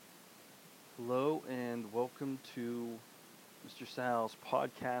Hello and welcome to Mr. Sal's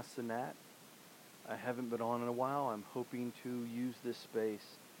podcast and that. I haven't been on in a while. I'm hoping to use this space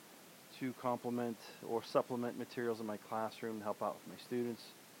to complement or supplement materials in my classroom to help out with my students,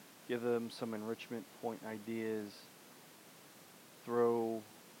 give them some enrichment point ideas, throw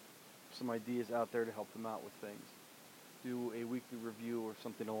some ideas out there to help them out with things, do a weekly review or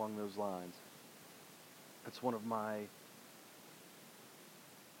something along those lines. That's one of my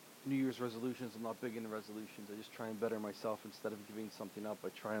New Year's resolutions. I'm not big into resolutions. I just try and better myself instead of giving something up. I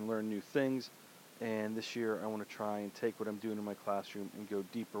try and learn new things. And this year I want to try and take what I'm doing in my classroom and go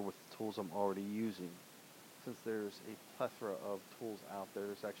deeper with the tools I'm already using. Since there's a plethora of tools out there,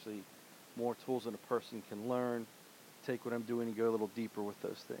 there's actually more tools than a person can learn. Take what I'm doing and go a little deeper with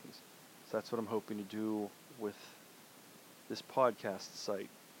those things. So that's what I'm hoping to do with this podcast site.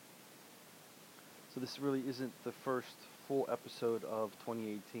 So this really isn't the first full episode of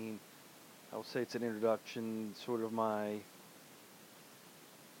 2018. I will say it's an introduction, sort of let's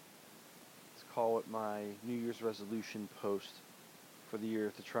call it my New Year's resolution post for the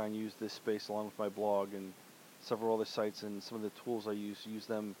year, to try and use this space along with my blog and several other sites and some of the tools I use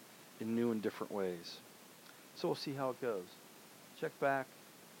them in new and different ways. So we'll see how it goes. Check back,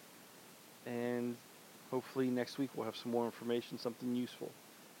 and hopefully next week we'll have some more information, something useful.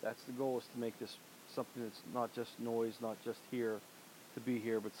 That's the goal, is to make this something that's not just noise, not just here to be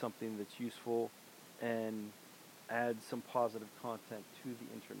here, but something that's useful and add some positive content to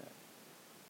the internet.